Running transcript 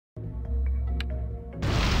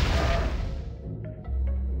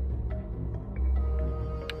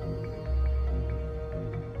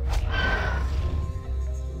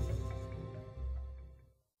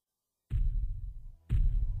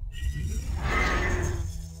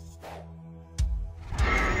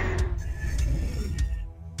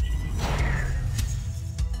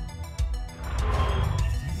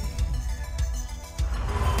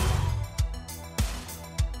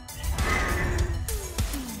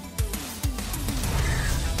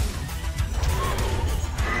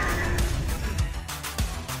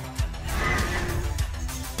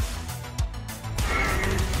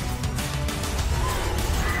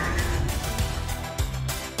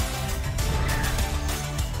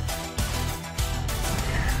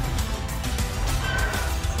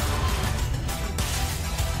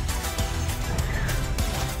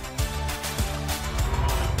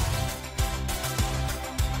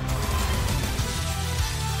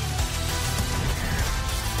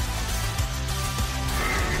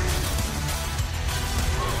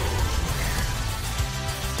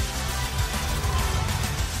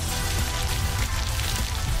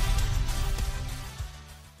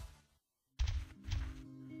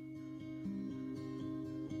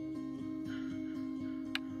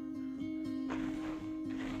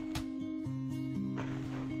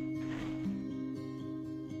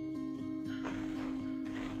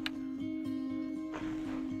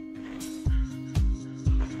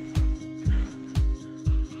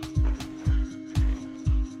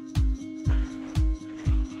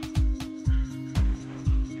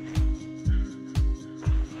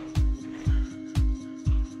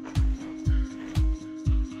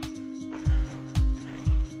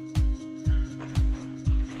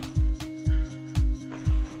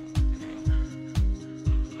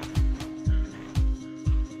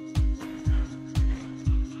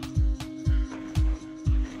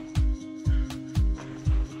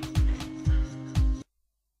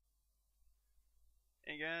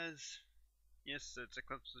Hey guys, yes, it's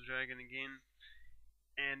Eclipse the Dragon again,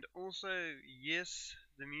 and also, yes,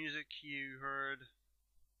 the music you heard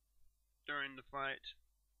during the fight,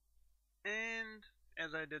 and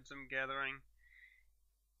as I did some gathering,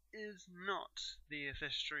 is not the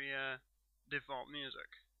Istaria default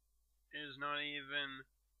music. It is not even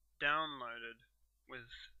downloaded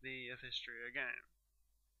with the Istaria game.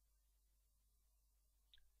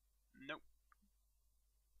 Nope.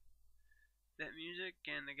 That music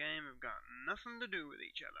and the game have got nothing to do with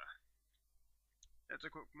each other. That's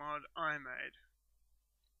a quick mod I made.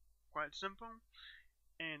 Quite simple,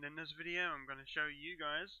 and in this video I'm going to show you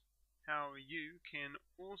guys how you can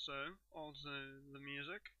also alter the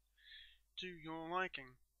music to your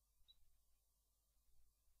liking.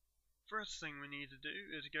 First thing we need to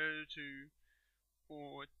do is go to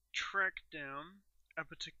or track down a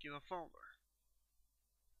particular folder.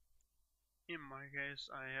 In my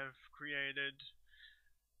case, I have created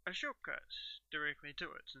a shortcut directly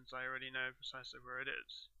to it since I already know precisely where it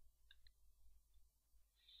is.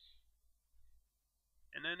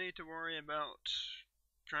 And no need to worry about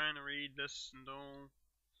trying to read this and all.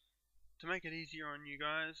 To make it easier on you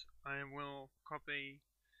guys, I will copy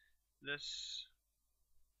this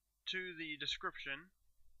to the description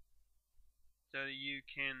so that you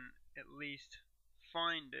can at least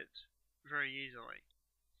find it very easily.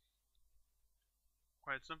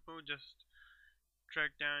 Quite simple, just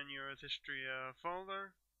track down your Istaria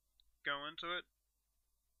folder, go into it,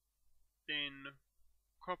 then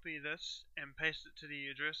copy this and paste it to the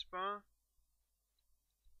address bar,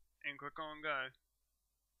 and click on go.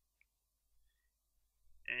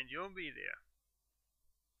 And you'll be there.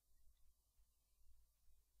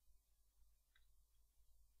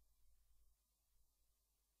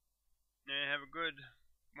 Now you have a good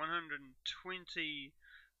 120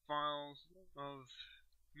 files of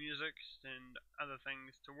music and other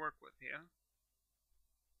things to work with here.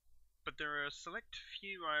 But there are a select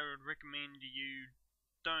few I would recommend you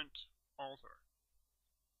don't alter.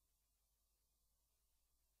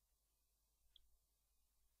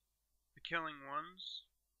 The killing ones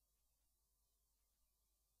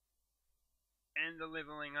and the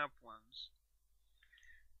leveling up ones.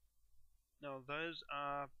 Now those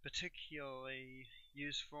are particularly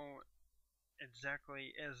useful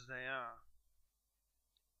exactly as they are,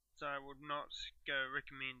 so I would not go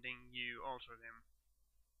recommending you alter them.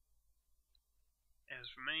 As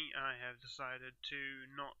for me, I have decided to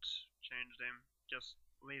not change them, just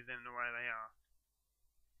leave them the way they are.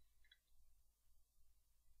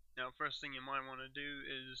 Now first thing you might want to do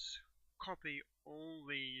is copy all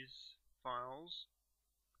these files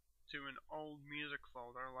to an old music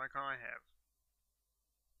folder like I have.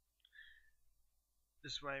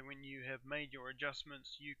 This way when you have made your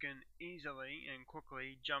adjustments you can easily and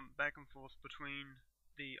quickly jump back and forth between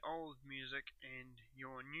the old music and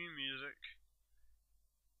your new music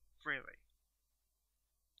freely,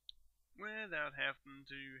 without having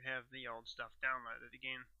to have the old stuff downloaded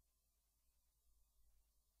again.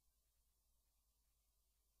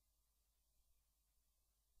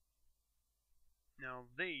 Now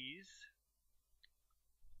these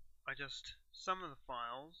are just some of the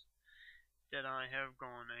files that I have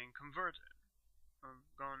gone and converted. I've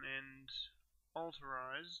gone and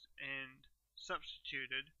alterized and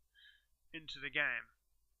substituted into the game.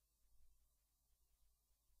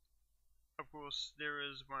 Of course, there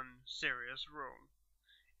is one serious rule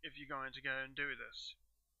if you're going to go and do this.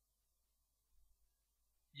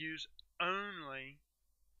 Use only,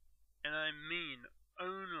 and I mean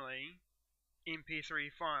only,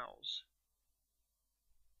 MP3 files.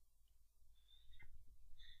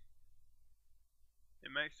 It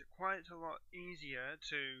makes it quite a lot easier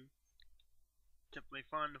to simply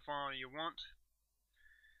find the file you want,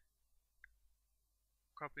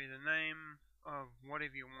 copy the name of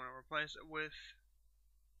whatever you want to replace it with,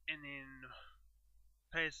 and then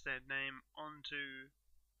paste that name onto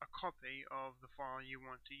a copy of the file you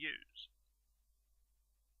want to use.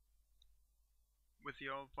 With the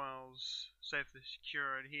old files safely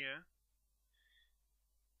secured here,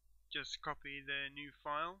 just copy the new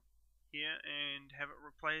file here and have it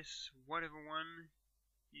replace whatever one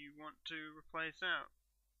you want to replace out.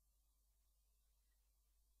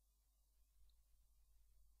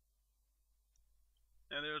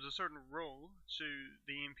 Now there is a certain rule to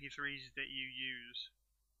the MP3s that you use.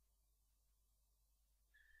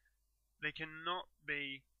 They cannot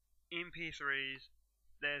be MP3s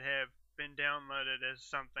that have been downloaded as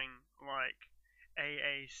something like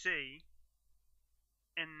AAC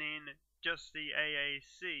and then just the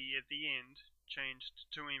AAC at the end changed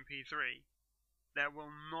to MP3. That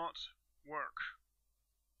will not work.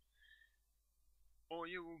 all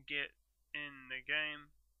you will get in the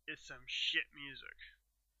game is some shit music.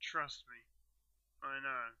 Trust me. I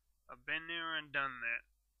know. I've been there and done that.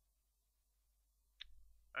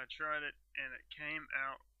 I tried it and it came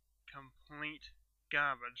out complete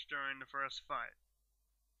garbage during the first fight.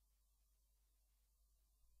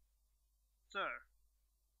 So,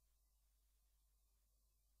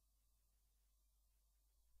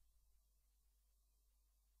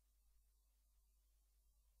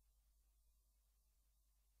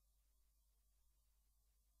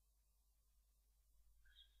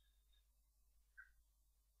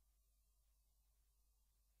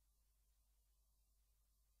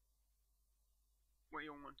 what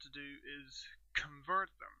you'll want to do is convert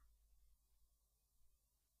them.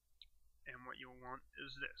 And what you'll want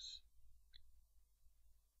is this.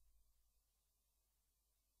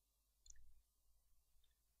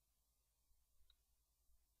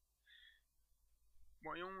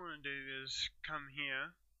 What you'll want to do is come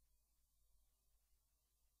here,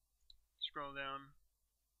 scroll down,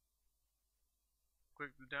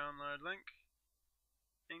 click the download link,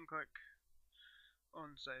 and click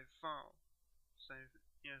on save file.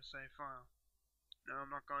 Save file. Now I'm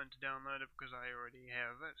not going to download it because I already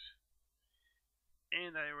have it.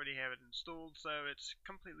 And I already have it installed, so it's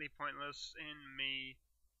completely pointless in me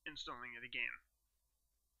installing it again.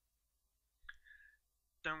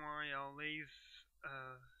 Don't worry, I'll leave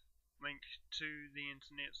a link to the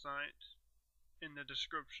internet site in the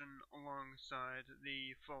description alongside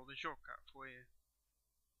the folder shortcut for you.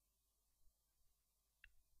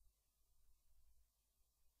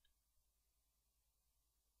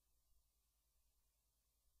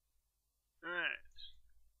 Alright,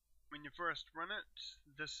 when you first run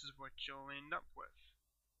it, this is what you'll end up with.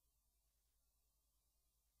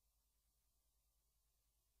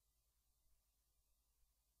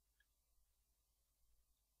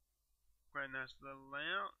 Quite a nice little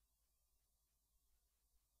layout.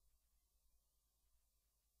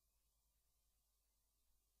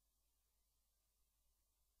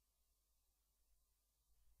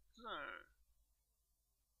 So,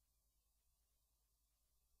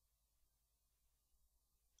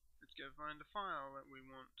 let's go find the file that we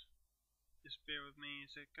want. Just bear with me a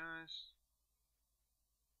sec, guys.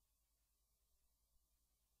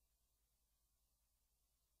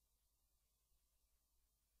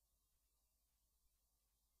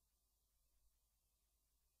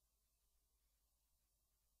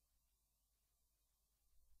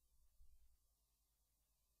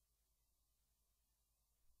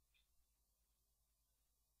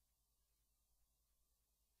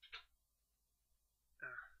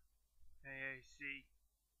 AAC.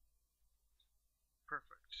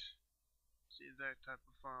 Perfect. See the exact type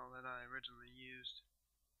of file that I originally used.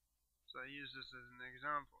 So I use this as an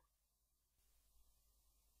example.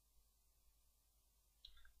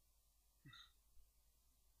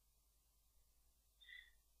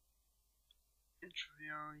 Eventually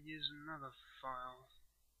I'll use another file.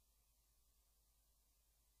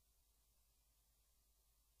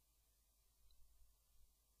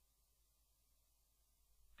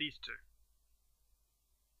 These two.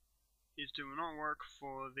 These two will not work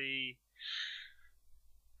for the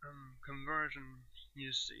conversion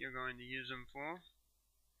use that you're going to use them for,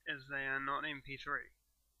 as they are not MP3.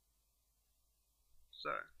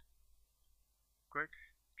 So, click,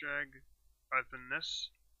 drag, open this,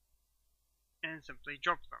 and simply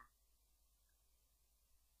drop them.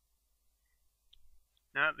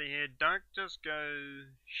 Now at the head, don't just go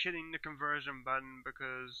hitting the conversion button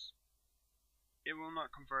because it will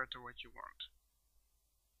not convert to what you want.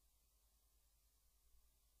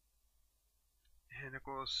 And of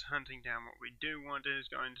course, hunting down what we do want is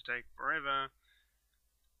going to take forever.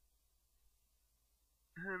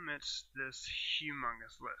 And it's this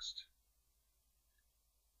humongous list.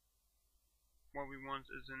 What we want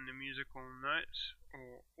is in the musical note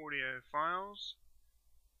or audio files.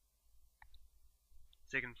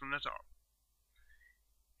 Second from the top.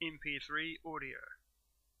 MP3 audio.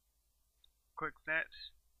 Click that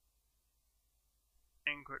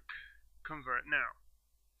and click convert now.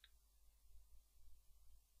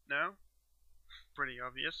 Now, pretty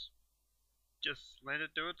obvious. Just let it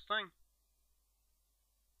do its thing.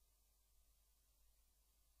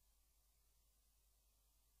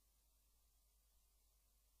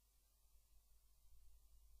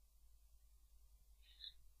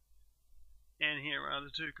 And here are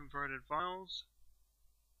the two converted files.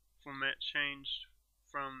 Format changed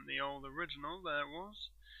from the old original that it was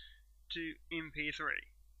to MP3.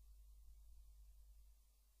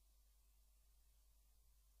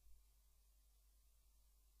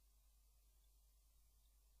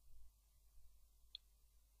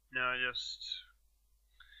 Now just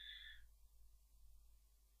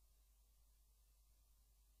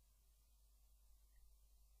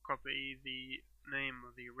copy the name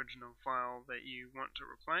of the original file that you want to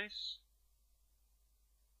replace.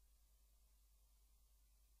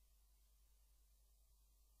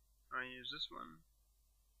 I use this one,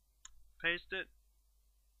 paste it,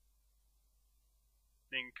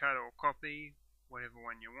 then cut or copy whatever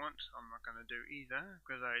one you want. I'm not going to do either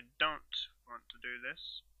because I don't want to do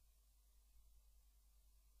this.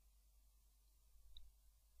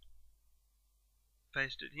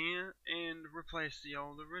 Paste it here and replace the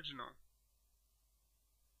old original.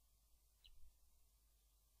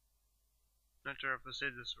 Not sure if I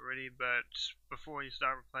said this already, but before you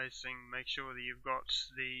start replacing, make sure that you've got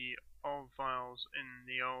the old files in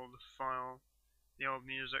the old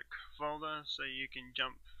music folder, so you can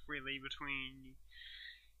jump freely between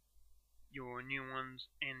your new ones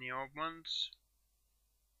and the old ones,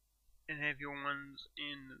 and have your ones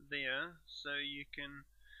in there so you can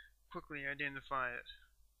quickly identify it.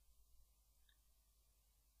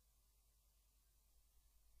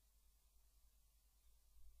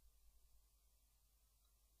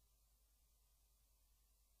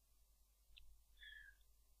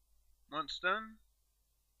 Once done,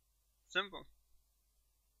 simple.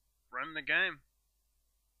 Run the game.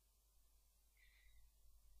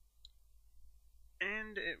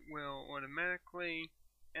 And it will automatically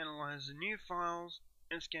analyze the new files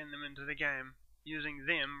and scan them into the game, using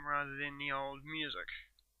them rather than the old music.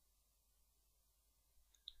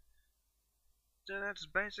 So that's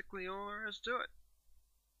basically all there is to it.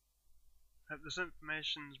 Hope this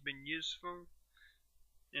information's been useful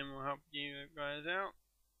and will help you guys out.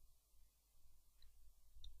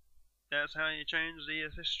 That's how you change the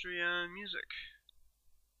Istaria music.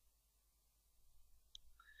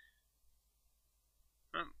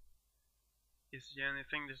 Well, guess the only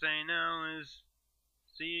thing to say now is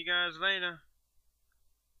see you guys later.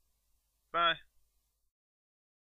 Bye.